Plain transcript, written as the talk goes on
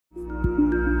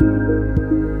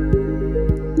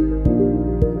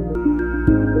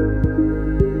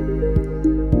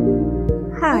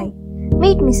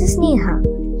Mrs. Neha.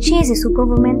 She is a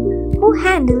superwoman who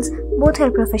handles both her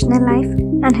professional life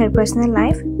and her personal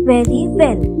life very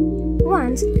well.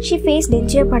 Once, she faced a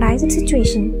jeopardizing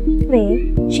situation where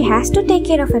she has to take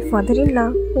care of her father-in-law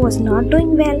who was not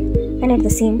doing well, and at the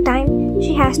same time,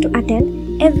 she has to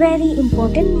attend a very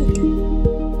important meeting.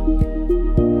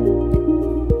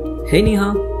 Hey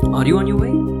Neha, are you on your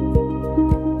way?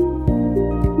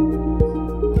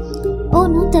 Oh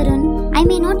no Tarun, I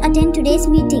may not attend today's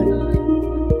meeting.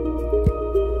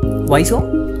 Why so?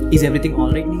 Is everything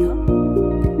alright Neha?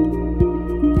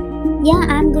 Yeah,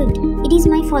 I'm good. It is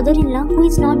my father-in-law who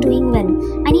is not doing well.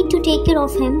 I need to take care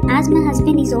of him as my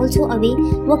husband is also away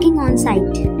working on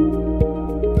site.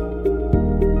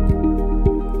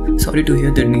 Sorry to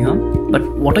hear that Neha, but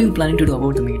what are you planning to do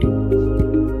about the meeting?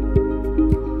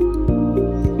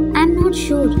 I'm not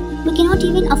sure. We cannot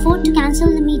even afford to cancel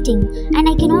the meeting, and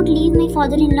I cannot leave my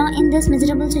father-in-law in this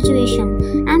miserable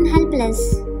situation. I'm helpless.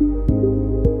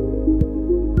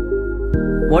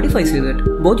 What if I say that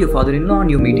both your father-in-law and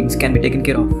your meetings can be taken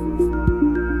care of?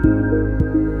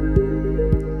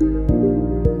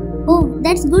 Oh,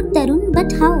 that's good Tarun,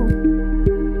 but how?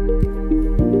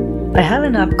 I have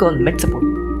an app called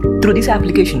MedSupport. Through this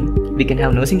application, we can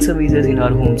have nursing services in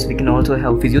our homes. We can also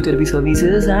have physiotherapy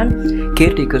services and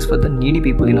caretakers for the needy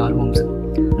people in our homes.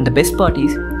 And the best part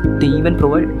is, they even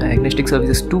provide diagnostic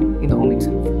services too in the home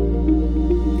itself.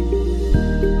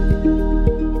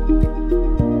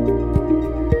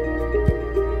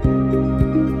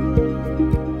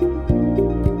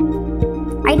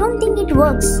 I don't think it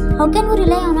works. How can we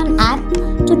rely on an app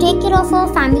to take care of our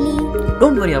family?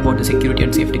 Don't worry about the security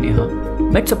and safety Neha.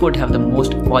 MedSupport have the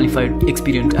most qualified,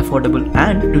 experienced, affordable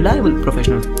and reliable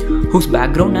professionals whose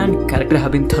background and character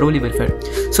have been thoroughly verified,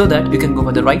 so that you can go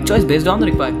for the right choice based on the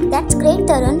requirement. That's great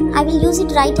Tarun. I will use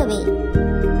it right away.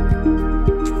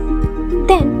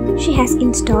 Then she has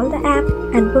installed the app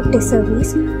and booked a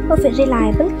service of a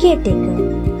reliable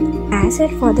caretaker. As her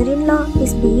father-in-law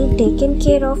is being taken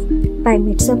care of by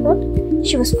MedSupport,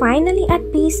 she was finally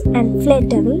at peace and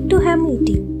fled away to her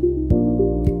meeting.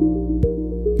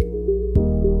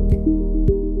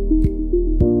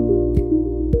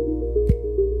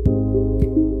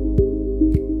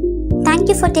 Thank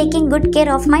you for taking good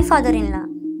care of my father-in-law.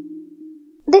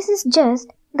 This is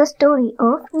just the story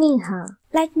of Neha.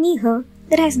 Like Neha,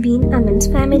 there has been a man's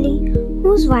family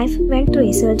whose wife went through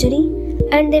a surgery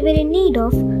and they were in need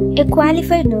of a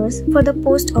qualified nurse for the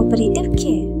post-operative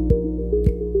care.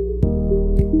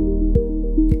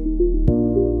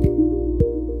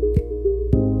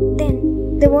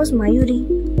 Then there was Mayuri,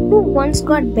 who once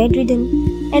got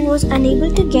bedridden and was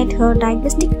unable to get her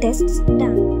diagnostic tests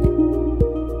done.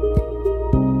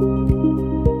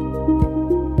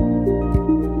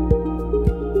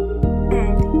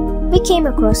 We came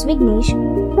across Vignesh,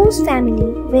 whose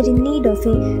family were in need of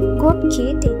a good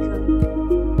caretaker.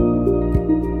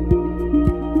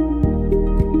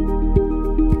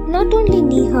 Not only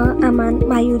Neha, Aman,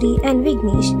 Mayuri and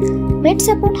Vignesh,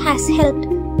 MedSupport has helped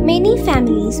many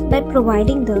families by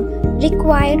providing the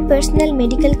required personal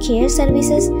medical care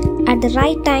services at the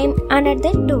right time and at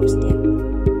their doorstep.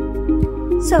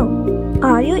 So,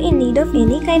 are you in need of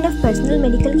any kind of personal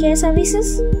medical care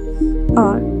services?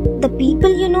 Or the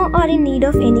people you know are in need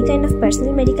of any kind of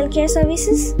personal medical care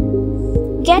services?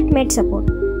 Get MedSupport.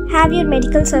 Have your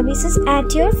medical services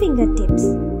at your fingertips.